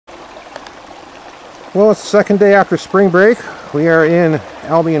Well, it's the second day after spring break. We are in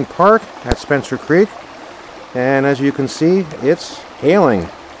Albion Park at Spencer Creek, and as you can see, it's hailing.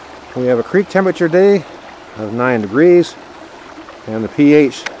 We have a creek temperature day of 9 degrees and the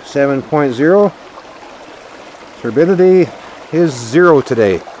pH 7.0. Turbidity is 0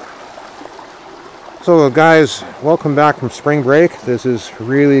 today. So guys, welcome back from spring break. This is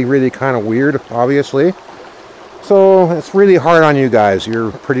really kind of weird, obviously. So it's really hard on you guys.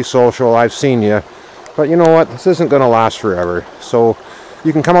 You're pretty social, I've seen you. But you know what, this isn't going to last forever. So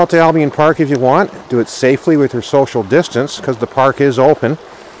you can come out to Albion Park if you want. Do it safely with your social distance because the park is open.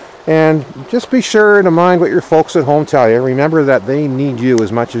 And just be sure to mind what your folks at home tell you. Remember that they need you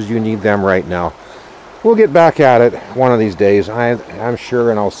as much as you need them right now. We'll get back at it one of these days, I'm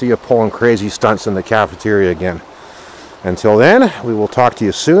sure, and I'll see you pulling crazy stunts in the cafeteria again. Until then, we will talk to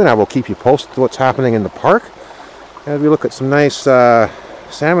you soon. I will keep you posted what's happening in the park. As we look at some nice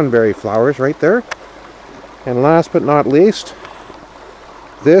salmonberry flowers right there. And last but not least,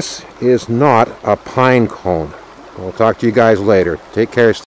 this is not a pine cone. We'll talk to you guys later. Take care.